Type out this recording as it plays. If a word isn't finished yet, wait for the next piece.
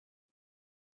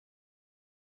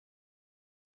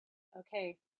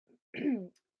Okay,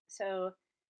 so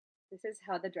this is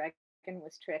how the dragon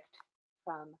was tricked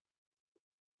from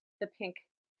the pink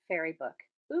fairy book.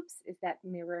 Oops, is that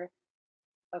mirror?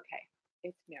 Okay,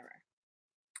 it's mirror.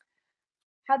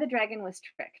 How the dragon was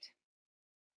tricked.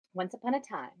 Once upon a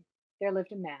time, there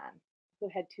lived a man who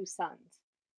had two sons,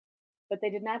 but they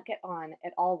did not get on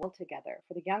at all well together,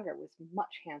 for the younger was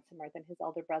much handsomer than his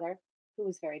elder brother, who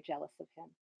was very jealous of him.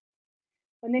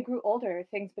 When they grew older,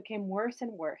 things became worse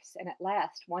and worse, and at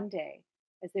last, one day,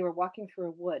 as they were walking through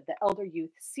a wood, the elder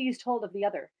youth seized hold of the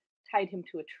other, tied him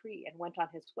to a tree, and went on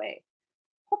his way,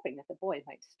 hoping that the boy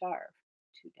might starve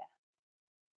to death.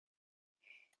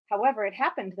 However, it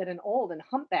happened that an old and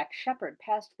humpbacked shepherd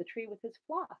passed the tree with his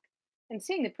flock, and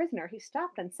seeing the prisoner, he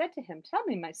stopped and said to him, "Tell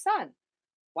me, my son,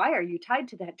 why are you tied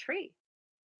to that tree?"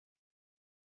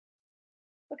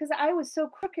 "Because I was so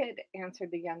crooked,"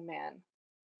 answered the young man,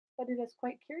 "but it has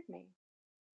quite cured me."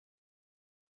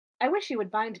 "I wish you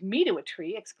would bind me to a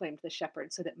tree," exclaimed the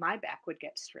shepherd, "so that my back would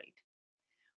get straight."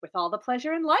 "With all the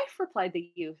pleasure in life," replied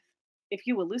the youth. "If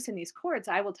you will loosen these cords,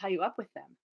 I will tie you up with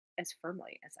them as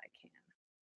firmly as I can."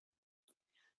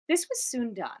 This was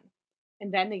soon done,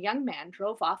 and then the young man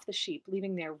drove off the sheep,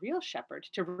 leaving their real shepherd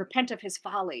to repent of his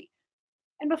folly.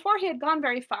 And before he had gone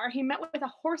very far, he met with a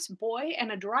horse boy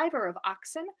and a driver of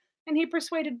oxen, and he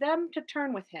persuaded them to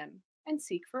turn with him and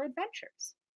seek for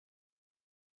adventures.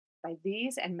 By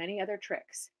these and many other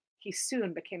tricks, he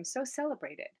soon became so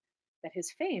celebrated that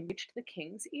his fame reached the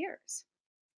king's ears,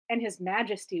 and his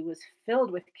majesty was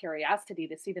filled with curiosity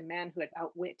to see the man who had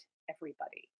outwit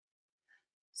everybody.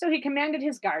 So he commanded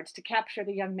his guards to capture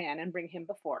the young man and bring him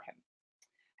before him.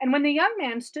 And when the young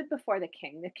man stood before the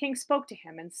king spoke to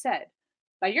him and said,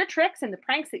 "By your tricks and the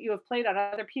pranks that you have played on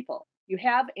other people, you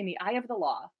have, in the eye of the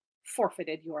law,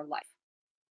 forfeited your life.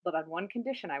 But on one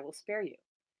condition I will spare you,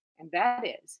 and that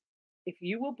is, if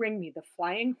you will bring me the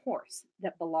flying horse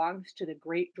that belongs to the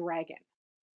great dragon.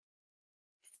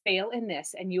 Fail in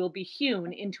this, and you will be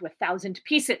hewn into 1,000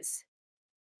 pieces."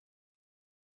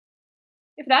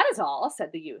 "If that is all,"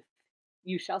 said the youth,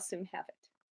 "you shall soon have it."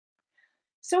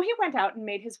 So he went out and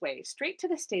made his way straight to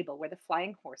the stable where the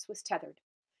flying horse was tethered.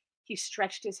 He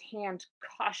stretched his hand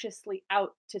cautiously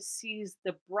out to seize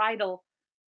the bridle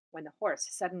when the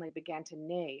horse suddenly began to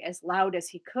neigh as loud as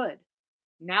he could.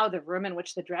 Now the room in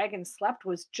which the dragon slept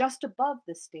was just above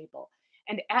the stable,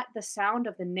 and at the sound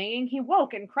of the neighing he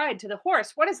woke and cried to the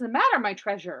horse, "What is the matter, my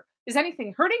treasure? Is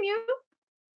anything hurting you?"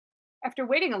 After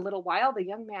waiting a little while, the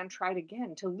young man tried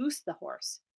again to loose the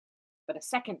horse, but a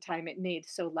second time it neighed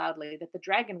so loudly that the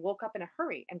dragon woke up in a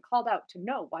hurry and called out to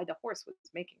know why the horse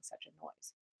was making such a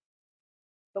noise.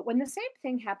 But when the same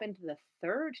thing happened the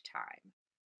third time,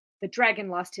 the dragon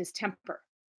lost his temper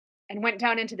and went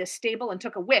down into the stable and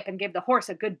took a whip and gave the horse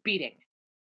a good beating.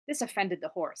 This offended the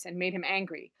horse and made him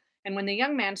angry, and when the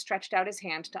young man stretched out his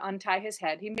hand to untie his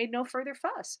head, he made no further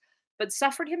fuss, but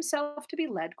suffered himself to be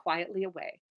led quietly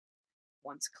away.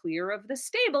 Once clear of the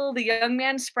stable, the young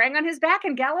man sprang on his back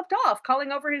and galloped off,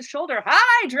 calling over his shoulder,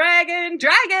 "Hi, dragon,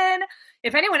 dragon!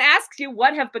 If anyone asks you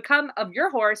what have become of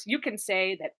your horse, you can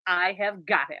say that I have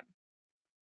got him."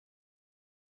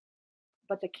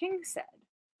 But the king said,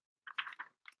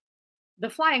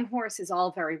 "The flying horse is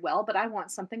all very well, but I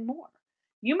want something more.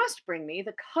 You must bring me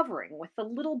the covering with the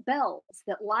little bells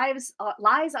that lies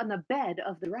on the bed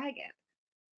of the dragon,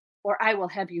 or I will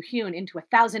have you hewn into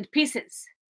 1,000 pieces."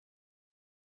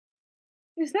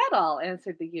 "Is that all?"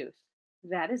 answered the youth.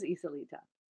 "That is easily done."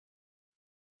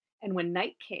 And when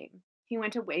night came, he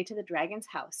went away to the dragon's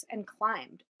house and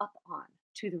climbed up on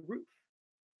to the roof.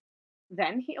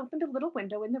 Then he opened a little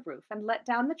window in the roof and let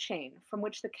down the chain from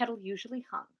which the kettle usually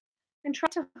hung, and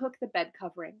tried to hook the bed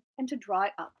covering and to draw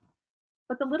it up.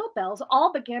 But the little bells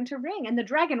all began to ring, and the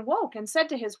dragon woke and said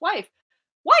to his wife,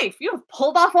 "Wife, you have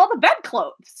pulled off all the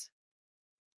bedclothes,"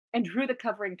 and drew the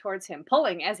covering towards him,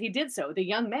 pulling, as he did so, the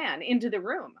young man into the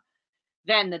room.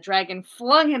 Then the dragon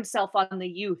flung himself on the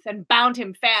youth and bound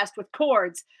him fast with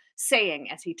cords,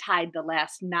 saying, as he tied the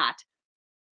last knot,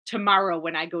 "Tomorrow,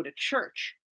 when I go to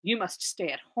church, you must stay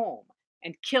at home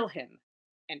and kill him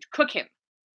and cook him,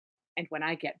 and when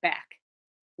I get back,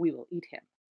 we will eat him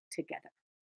together."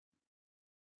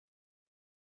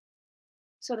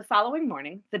 So the following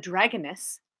morning, the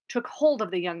dragoness took hold of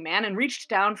the young man and reached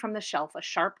down from the shelf a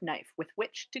sharp knife with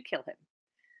which to kill him.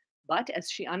 But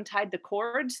as she untied the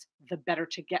cords, the better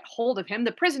to get hold of him,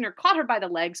 the prisoner caught her by the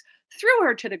legs, threw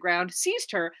her to the ground,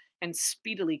 seized her, and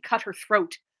speedily cut her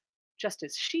throat, just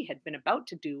as she had been about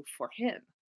to do for him,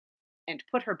 and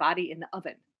put her body in the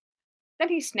oven. Then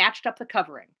he snatched up the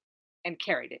covering and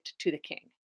carried it to the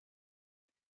king.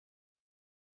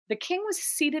 The king was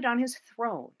seated on his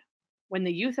throne, when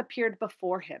the youth appeared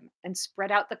before him and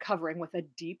spread out the covering with a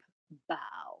deep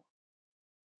bow.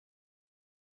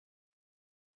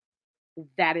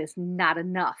 "That is not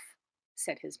enough,"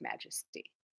 said his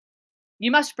majesty. "You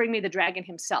must bring me the dragon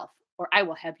himself, or I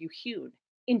will have you hewn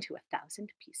into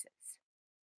 1,000 pieces."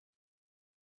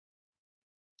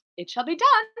 "It shall be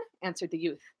done," answered the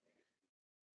youth.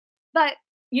 "But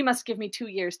you must give me 2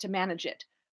 years to manage it,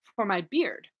 for my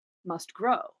beard must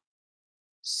grow,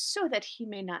 so that he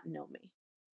may not know me."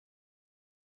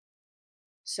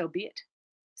 "So be it,"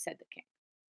 said the king.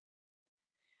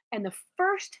 And the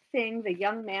first thing the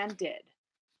young man did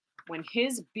when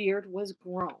his beard was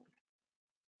grown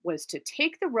was to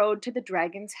take the road to the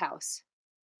dragon's house.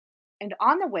 And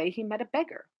on the way he met a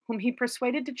beggar, whom he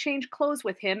persuaded to change clothes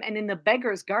with him, and in the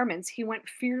beggar's garments he went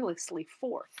fearlessly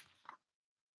forth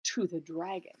to the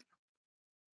dragon.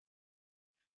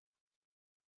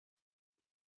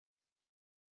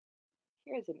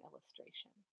 Here's an illustration.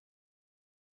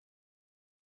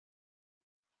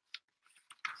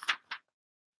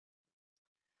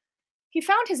 He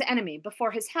found his enemy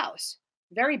before his house,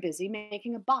 very busy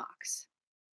making a box,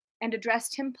 and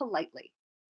addressed him politely.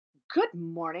 "Good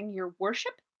morning, your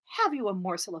worship. Have you a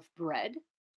morsel of bread?"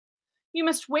 "You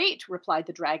must wait," replied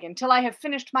the dragon, "till I have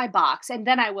finished my box, and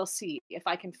then I will see if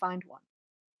I can find one."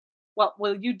 "What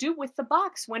will you do with the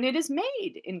box when it is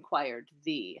made?" inquired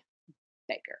the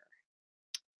beggar.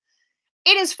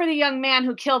 "It is for the young man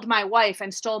who killed my wife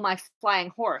and stole my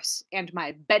flying horse and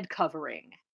my bed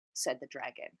covering," said the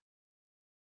dragon.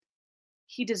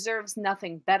 "He deserves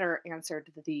nothing better,"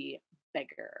 answered the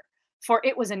beggar, "for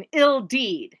it was an ill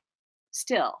deed.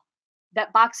 Still,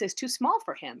 that box is too small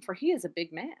for him, for he is a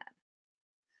big man."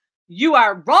 "You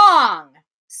are wrong,"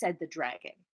 said the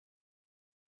dragon.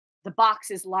 "The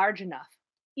box is large enough,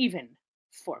 even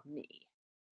for me."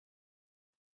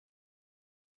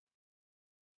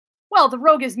 "Well, the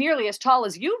rogue is nearly as tall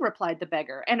as you," replied the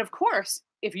beggar, "and of course,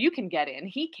 if you can get in,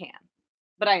 he can.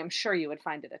 But I am sure you would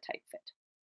find it a tight fit."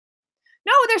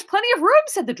 "No, there's plenty of room,"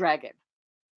 said the dragon,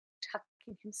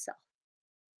 tucking himself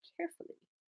carefully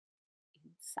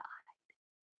inside.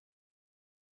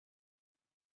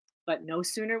 But no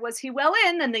sooner was he well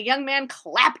in than the young man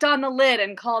clapped on the lid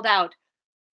and called out,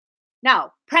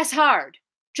 "Now, press hard,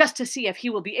 just to see if he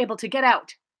will be able to get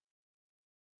out."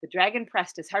 The dragon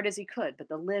pressed as hard as he could, but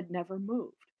the lid never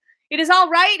moved. "It is all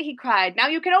right," he cried. "Now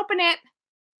you can open it."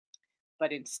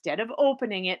 But instead of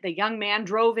opening it, the young man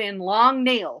drove in long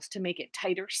nails to make it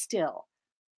tighter still.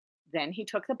 Then he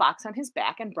took the box on his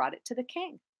back and brought it to the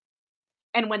king.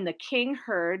 And when the king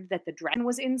heard that the dragon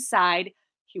was inside,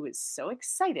 he was so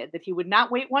excited that he would not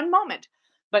wait one moment,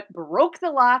 but broke the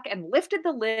lock and lifted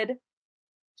the lid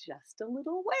just a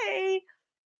little way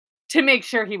to make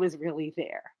sure he was really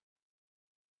there.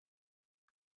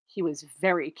 He was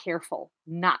very careful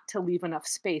not to leave enough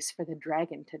space for the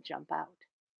dragon to jump out.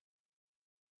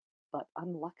 But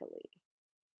unluckily,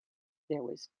 there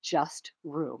was just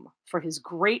room for his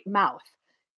great mouth,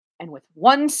 and with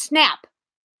one snap,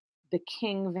 the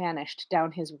king vanished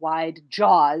down his wide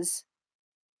jaws.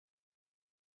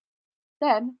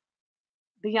 Then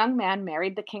the young man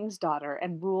married the king's daughter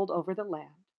and ruled over the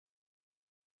land.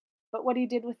 But what he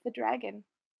did with the dragon,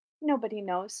 nobody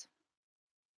knows.